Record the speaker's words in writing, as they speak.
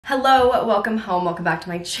Hello, welcome home, welcome back to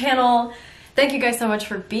my channel. Thank you guys so much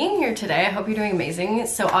for being here today. I hope you're doing amazing.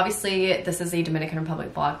 So obviously this is a Dominican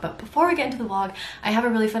Republic vlog, but before we get into the vlog, I have a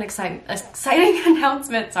really fun, exciting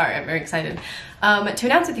announcement. Sorry, I'm very excited to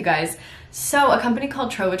announce with you guys. So a company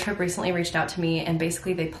called Trova Trip recently reached out to me, and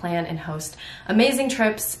basically they plan and host amazing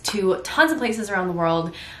trips to tons of places around the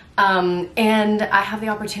world. And I have the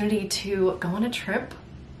opportunity to go on a trip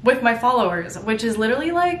with my followers, which is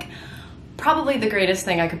literally like probably the greatest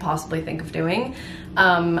thing I could possibly think of doing.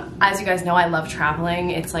 As you guys know, I love traveling.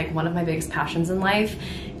 It's like one of my biggest passions in life.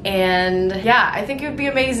 And yeah, I think it would be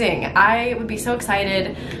amazing. I would be so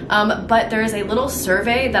excited. But there is a little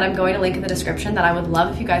survey that I'm going to link in the description that I would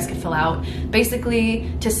love if you guys could fill out,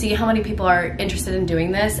 basically to see how many people are interested in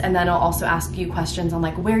doing this. And then I'll also ask you questions on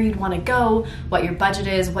like where you'd want to go, what your budget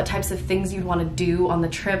is, what types of things you'd want to do on the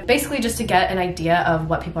trip, basically just to get an idea of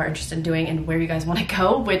what people are interested in doing and where you guys want to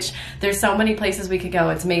go, which there's so many places we could go.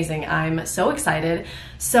 It's amazing. I'm so excited.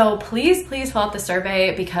 So please fill out the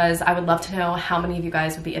survey, because I would love to know how many of you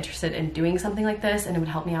guys would be interested in doing something like this, and it would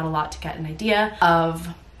help me out a lot to get an idea of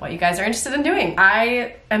what you guys are interested in doing.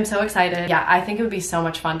 I am so excited. Yeah, I think it would be so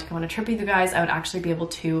much fun to go on a trip with you guys. I would actually be able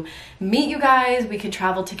to meet you guys. We could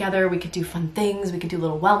travel together. We could do fun things. We could do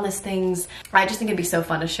little wellness things. I just think it'd be so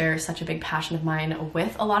fun to share such a big passion of mine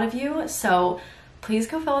with a lot of you. So please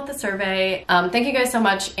go fill out the survey. Thank you guys so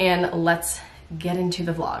much, and let's get into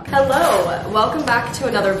the vlog. Hello, welcome back to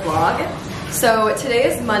another vlog. So today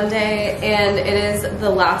is Monday, and it is the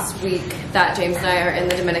last week that James and I are in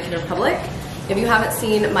the Dominican Republic. If you haven't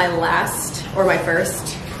seen my last, or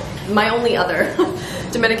my only other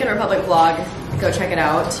Dominican Republic vlog, go check it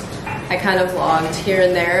out. I kind of vlogged here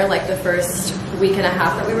and there, like the first week and a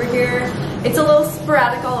half that we were here. It's a little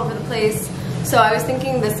sporadic all over the place. So I was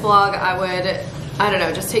thinking this vlog I would, I don't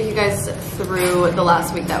know, just take you guys through the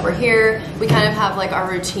last week that we're here. We kind of have like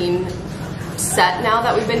our routine set now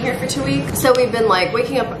that we've been here for 2 weeks. So we've been like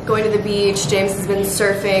waking up, going to the beach, James has been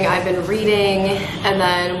surfing, I've been reading, and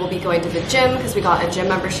then we'll be going to the gym because we got a gym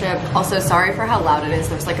membership. Also, sorry for how loud it is.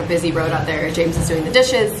 There's like a busy road out there. James is doing the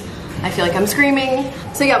dishes. I feel like I'm screaming.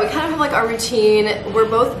 So yeah, we kind of have like our routine. We're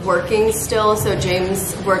both working still, so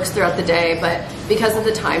James works throughout the day, but because of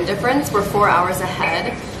the time difference, we're 4 hours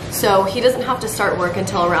ahead. So he doesn't have to start work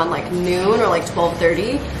until around like noon or like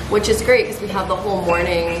 12:30, which is great because we have the whole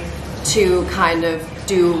morning to kind of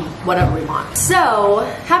do whatever we want. So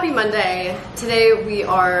happy Monday. Today we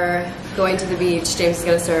are going to the beach. James is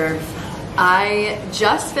gonna surf. I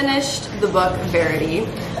just finished the book Verity,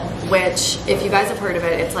 which if you guys have heard of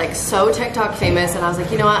it, it's like so TikTok famous, and I was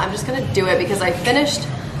like, you know what, I'm just gonna do it because I finished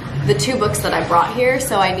the 2 books that I brought here,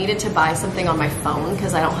 so I needed to buy something on my phone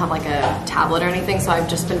because I don't have like a tablet or anything, so I've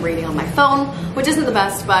just been reading on my phone, which isn't the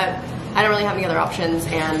best, but I don't really have any other options,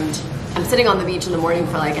 and I'm sitting on the beach in the morning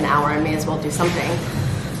for like an hour. I may as well do something.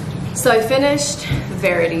 So I finished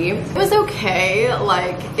Verity. It was okay,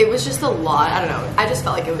 like it was just a lot, I don't know, I just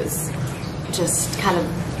felt like it was just kind of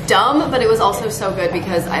dumb, but it was also so good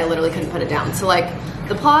because I literally couldn't put it down. So like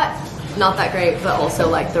the plot, not that great, but also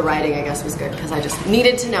like the writing I guess was good because I just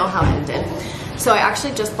needed to know how it ended. So I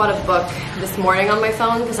actually just bought a book this morning on my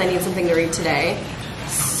phone because I need something to read today.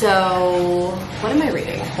 So what am I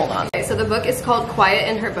reading? Hold on. Okay, so the book is called Quiet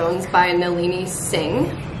in Her Bones by Nalini Singh,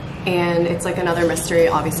 and it's like another mystery,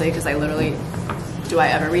 obviously, because do I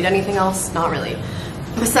ever read anything else? Not really,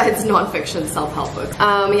 besides nonfiction self-help books.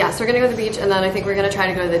 Yeah, so we're gonna go to the beach, and then I think we're gonna try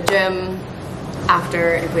to go to the gym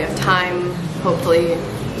after if we have time, hopefully.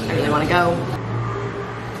 I really want to go.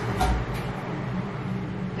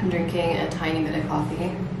 I'm drinking a tiny bit of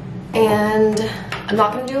coffee, and I'm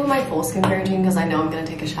not going to do my full skincare routine because I know I'm going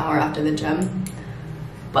to take a shower after the gym,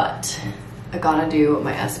 but I gotta do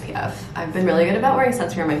my SPF. I've been really good about wearing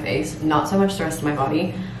sunscreen on my face, not so much the rest of my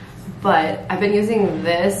body, but I've been using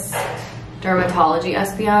this Dermatology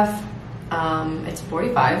SPF. It's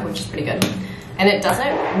 45, which is pretty good, and it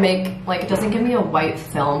doesn't make, like, it doesn't give me a white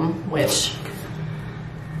film, which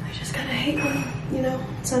kind of hate when, you know,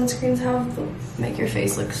 sunscreens make your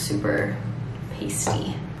face look super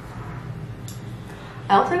pasty.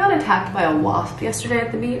 I also got attacked by a wasp yesterday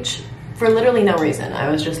at the beach for literally no reason. I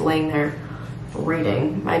was just laying there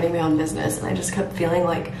reading, minding my own business, and I just kept feeling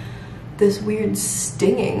like this weird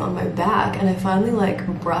stinging on my back, and I finally like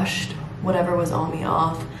brushed whatever was on me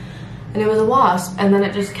off, and it was a wasp, and then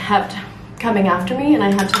it just kept coming after me, and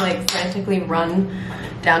I had to like frantically run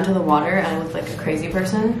down to the water, and I looked like a crazy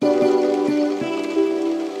person.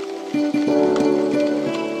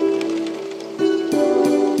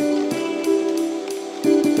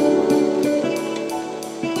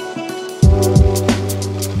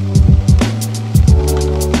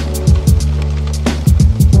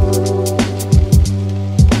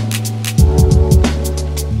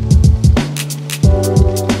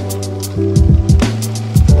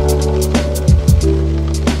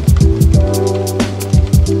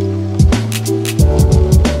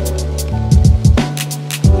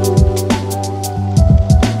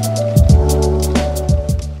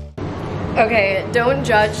 Okay, don't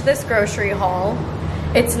judge this grocery haul.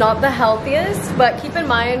 It's not the healthiest, but keep in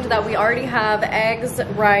mind that we already have eggs,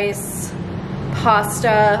 rice,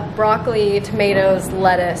 pasta, broccoli, tomatoes,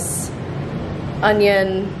 lettuce,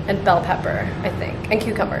 onion, and bell pepper, I think, and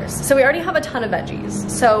cucumbers. So we already have a ton of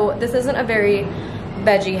veggies. So this isn't a very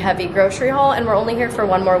veggie heavy grocery haul, and we're only here for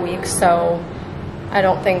 1 more week, so I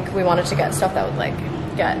don't think we wanted to get stuff that would like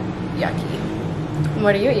get yucky.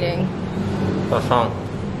 What are you eating? Croissant.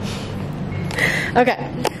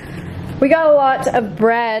 Okay, we got a lot of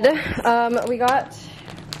bread. We got,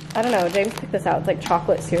 I don't know, James picked this out. It's like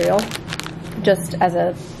chocolate cereal, just as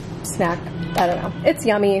a snack. I don't know. It's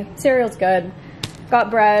yummy. Cereal's good.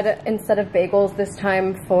 Got bread instead of bagels this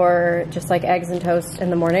time for just like eggs and toast in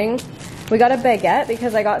the morning. We got a baguette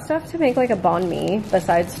because I got stuff to make like a banh mi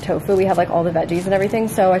besides tofu. We have like all the veggies and everything,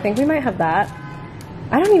 so I think we might have that.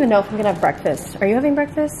 I don't even know if I'm gonna have breakfast. Are you having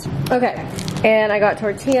breakfast? Okay, and I got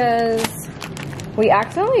tortillas. We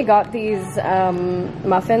accidentally got these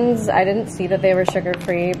muffins. I didn't see that they were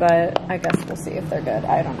sugar-free, but I guess we'll see if they're good.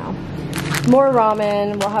 I don't know. More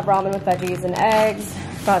ramen. We'll have ramen with veggies and eggs.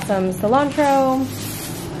 Got some cilantro.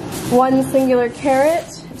 1 singular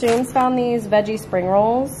carrot. James found these veggie spring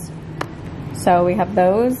rolls. So we have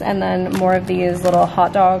those, and then more of these little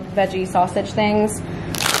hot dog veggie sausage things.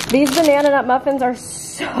 These banana nut muffins are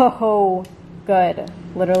so good.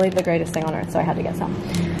 Literally the greatest thing on earth, so I had to get some.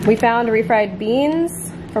 We found refried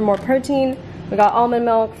beans for more protein. We got almond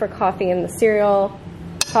milk for coffee and the cereal,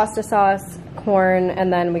 pasta sauce, corn,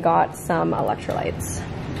 and then we got some electrolytes.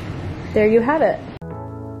 There you have it.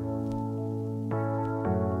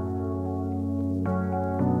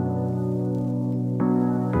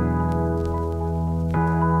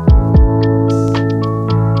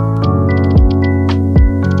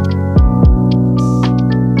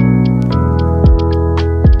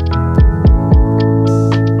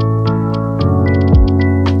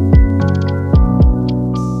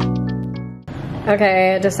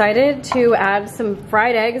 Okay, I decided to add some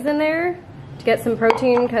fried eggs in there to get some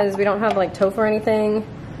protein because we don't have like tofu or anything.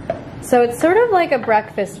 So it's sort of like a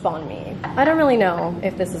breakfast banh mi. I don't really know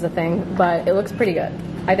if this is a thing, but it looks pretty good.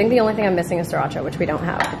 I think the only thing I'm missing is sriracha, which we don't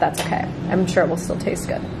have, but that's okay. I'm sure it will still taste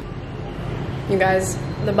good. You guys,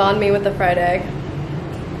 the banh mi with the fried egg.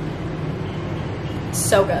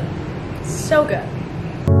 So good. So good.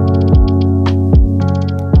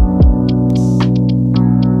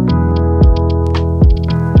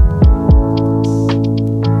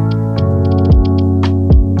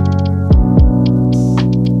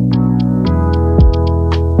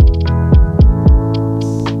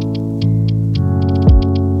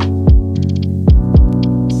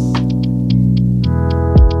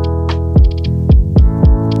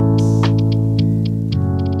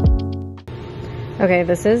 Okay,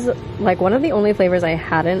 this is like one of the only flavors I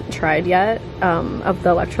hadn't tried yet of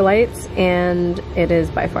the electrolytes, and it is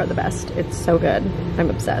by far the best. It's so good. I'm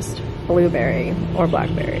obsessed. Blueberry or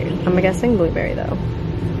blackberry. I'm guessing blueberry though.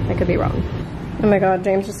 I could be wrong. Oh my god,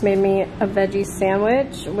 James just made me a veggie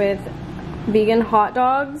sandwich with vegan hot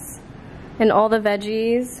dogs and all the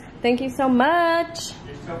veggies. Thank you so much.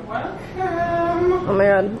 You're so welcome. Oh my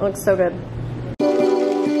god, it looks so good.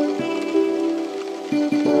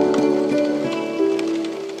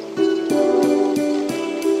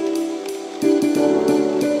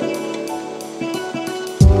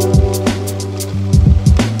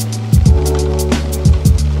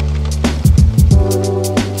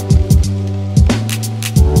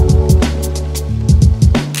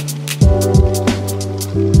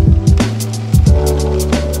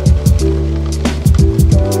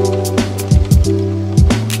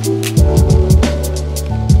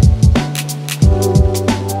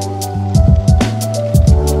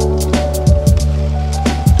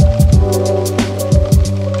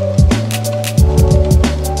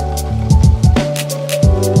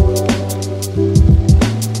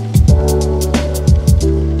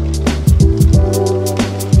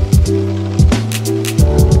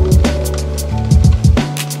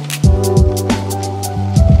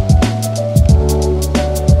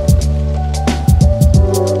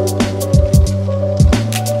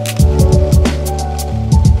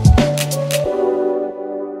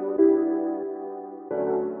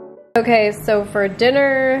 Okay, so for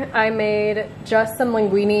dinner, I made just some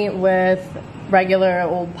linguine with regular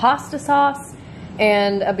old pasta sauce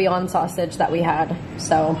and a Beyond sausage that we had.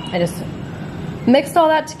 So I just mixed all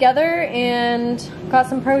that together and got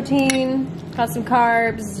some protein, got some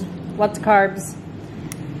carbs, lots of carbs,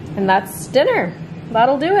 and that's dinner.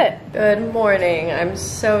 That'll do it. Good morning. I'm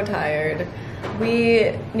so tired.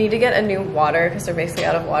 We need to get a new water because they're basically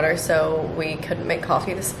out of water, so we couldn't make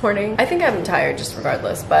coffee this morning. I think I'm tired just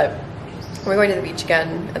regardless, but We're going to the beach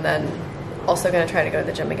again, and then also gonna try to go to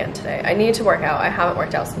the gym again today. I need to work out. I haven't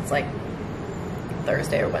worked out since like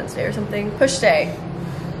Thursday or Wednesday or something. Push day.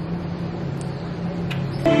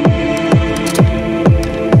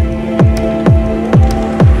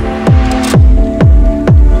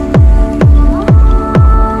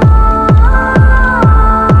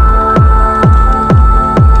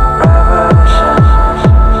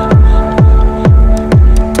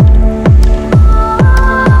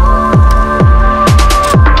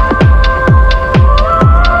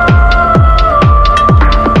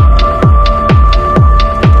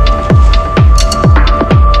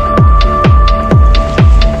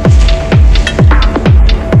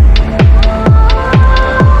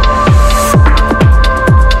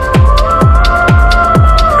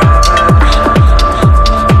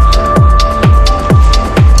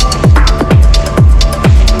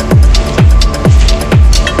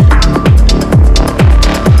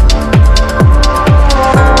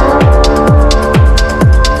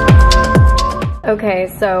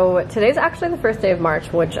 Okay, so today's actually the first day of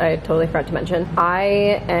March, which I totally forgot to mention.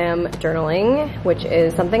 I am journaling, which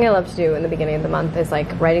is something I love to do in the beginning of the month, is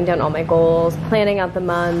like writing down all my goals, planning out the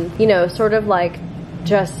month, you know, sort of like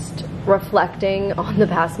just reflecting on the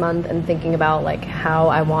past month and thinking about like how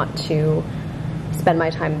I want to spend my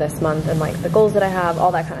time this month and like the goals that I have,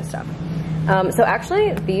 all that kind of stuff. So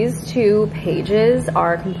actually these two pages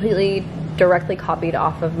are completely directly copied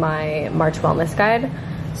off of my March wellness guide.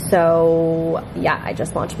 So yeah, I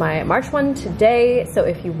just launched my March one today. So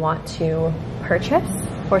if you want to purchase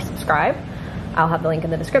or subscribe, I'll have the link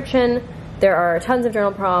in the description. There are tons of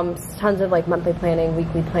journal prompts, tons of like monthly planning,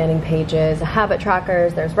 weekly planning pages, habit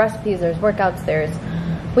trackers, there's recipes, there's workouts, there's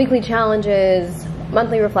weekly challenges,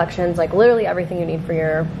 monthly reflections, like literally everything you need for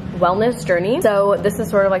your wellness journey. So this is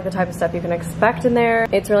sort of like the type of stuff you can expect in there.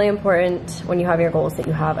 It's really important when you have your goals that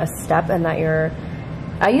you have a step and that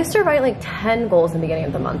I used to write like 10 goals in the beginning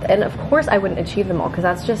of the month, and of course I wouldn't achieve them all because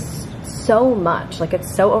that's just so much, like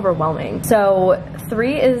it's so overwhelming. So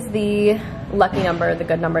 3 is the lucky number, the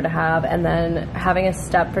good number to have, and then having a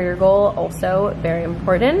step for your goal, also very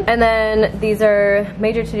important. And then these are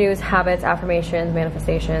major to-dos, habits, affirmations,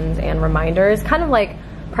 manifestations, and reminders, kind of like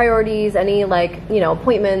priorities, any like, you know,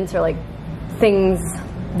 appointments or like things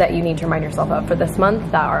that you need to remind yourself of for this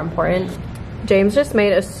month that are important. James just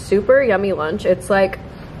made a super yummy lunch. It's like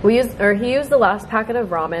he used the last packet of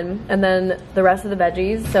ramen and then the rest of the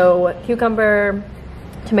veggies. So cucumber,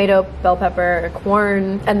 tomato, bell pepper,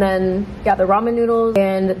 corn, and then yeah, the ramen noodles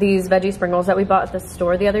and these veggie sprinkles that we bought at the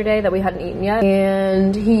store the other day that we hadn't eaten yet.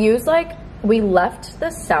 And he used like, we left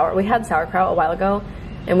the we had sauerkraut a while ago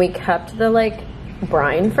and we kept the like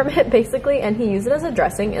brine from it basically, and he used it as a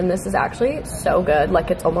dressing, and this is actually so good. Like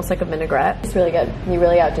it's almost like a vinaigrette. It's really good. You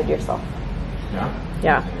really outdid yourself.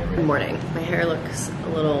 Yeah. Good morning. My hair looks a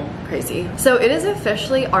little crazy. So it is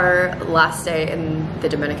officially our last day in the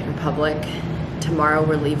Dominican Republic. Tomorrow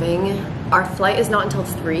we're leaving. Our flight is not until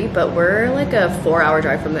 3, but we're like a 4-hour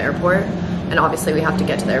drive from the airport. And obviously we have to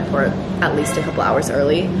get to the airport at least a couple hours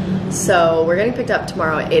early. So we're getting picked up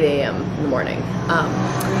tomorrow at 8 a.m. in the morning.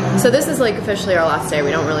 So this is like officially our last day.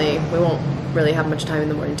 We won't really have much time in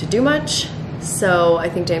the morning to do much. So I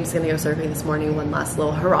think James is gonna go surfing this morning, one last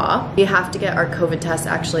little hurrah. We have to get our COVID test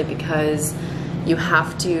actually because you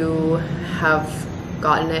have to have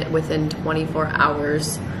gotten it within 24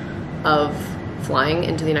 hours of flying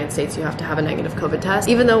into the United States. You have to have a negative COVID test.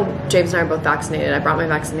 Even though James and I are both vaccinated, I brought my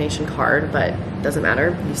vaccination card, but it doesn't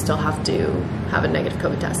matter. You still have to have a negative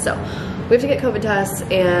COVID test. So we have to get COVID tests,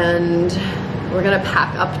 and we're gonna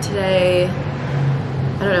pack up today.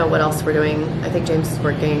 I don't know what else we're doing. I think James is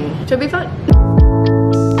working. Should be fun.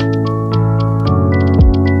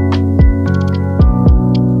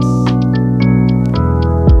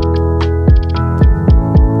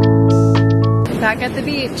 Back at the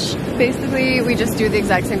beach. Basically, we just do the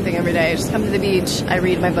exact same thing every day. I just come to the beach, I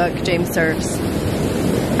read my book, James surfs.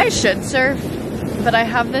 I should surf, but I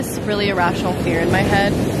have this really irrational fear in my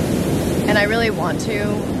head, and I really want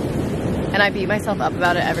to. And I beat myself up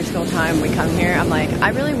about it every single time we come here. I'm like,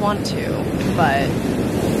 I really want to, but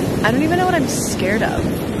I don't even know what I'm scared of.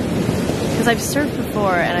 Because I've surfed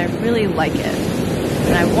before and I really like it.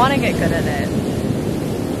 And I want to get good at it.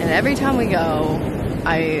 And every time we go,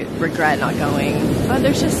 I regret not going. But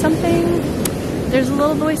there's just something, there's a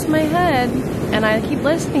little voice in my head and I keep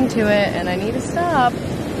listening to it and I need to stop.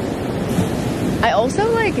 I also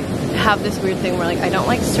like have this weird thing where like I don't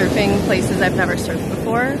like surfing places I've never surfed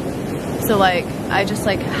before. So like, I just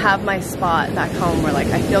like have my spot back home where like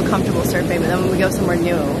I feel comfortable surfing, but then when we go somewhere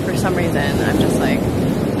new, for some reason, I'm just like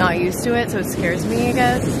not used to it, so it scares me, I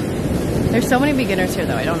guess. There's so many beginners here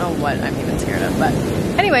though, I don't know what I'm even scared of, but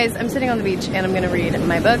anyways, I'm sitting on the beach and I'm gonna read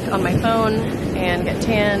my book on my phone and get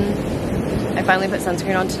tan. I finally put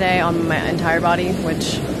sunscreen on today on my entire body,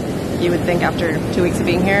 which you would think after 2 weeks of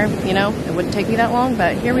being here, you know, it wouldn't take me that long,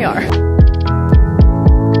 but here we are.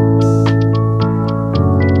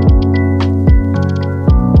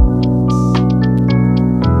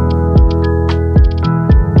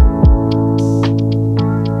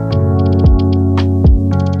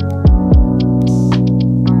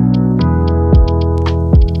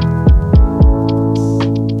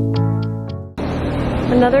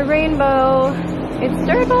 Another rainbow. It's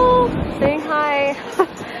Dirtle saying hi.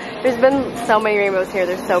 There's been so many rainbows here.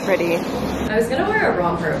 They're so pretty. I was gonna wear a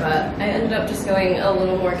romper, but I ended up just going a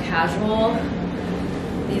little more casual.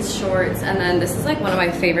 These shorts, and then this is like one of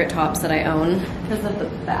my favorite tops that I own because of the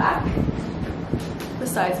back.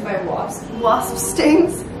 Besides my wasp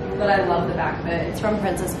stings, but I love the back of it. It's from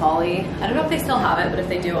Princess Polly. I don't know if they still have it, but if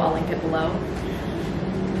they do, I'll link it below.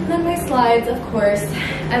 And then my slides, of course,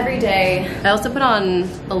 every day. I also put on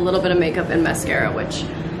a little bit of makeup and mascara, which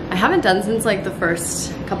I haven't done since like the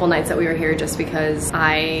first couple nights that we were here, just because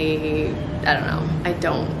I don't know, I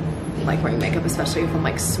don't like wearing makeup, especially if I'm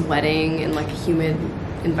like sweating in like a humid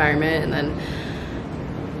environment. And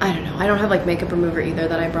then I don't know, I don't have like makeup remover either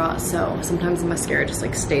that I brought, so sometimes the mascara just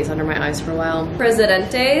like stays under my eyes for a while.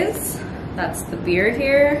 Presidentes, that's the beer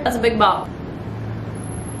here. That's a big bop.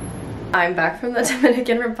 I'm back from the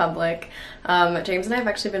Dominican Republic. James and I have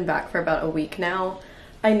actually been back for about a week now.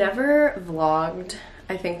 I never vlogged,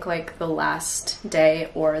 I think, like the last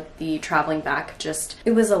day or the traveling back. Just,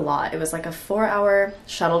 it was a lot. It was like a 4-hour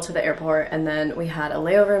shuttle to the airport, and then we had a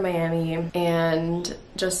layover in Miami, and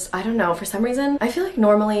just, I don't know, for some reason, I feel like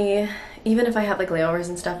normally, even if I have like layovers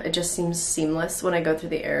and stuff, it just seems seamless when I go through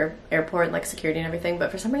the airport, like security and everything.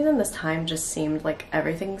 But for some reason, this time just seemed like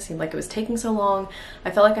everything seemed like it was taking so long.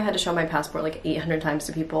 I felt like I had to show my passport like 800 times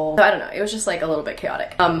to people. So I don't know, it was just like a little bit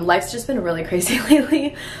chaotic. Life's just been really crazy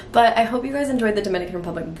lately, but I hope you guys enjoyed the Dominican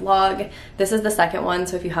Republic vlog. This is the second one,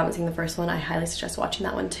 so if you haven't seen the first one, I highly suggest watching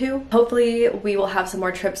that one too. Hopefully we will have some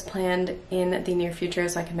more trips planned in the near future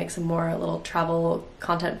so I can make some more little travel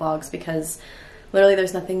content vlogs, because literally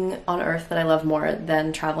there's nothing on earth that I love more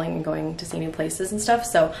than traveling and going to see new places and stuff.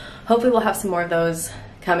 So hopefully we'll have some more of those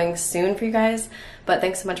coming soon for you guys. But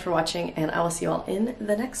thanks so much for watching, and I will see you all in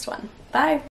the next one. Bye!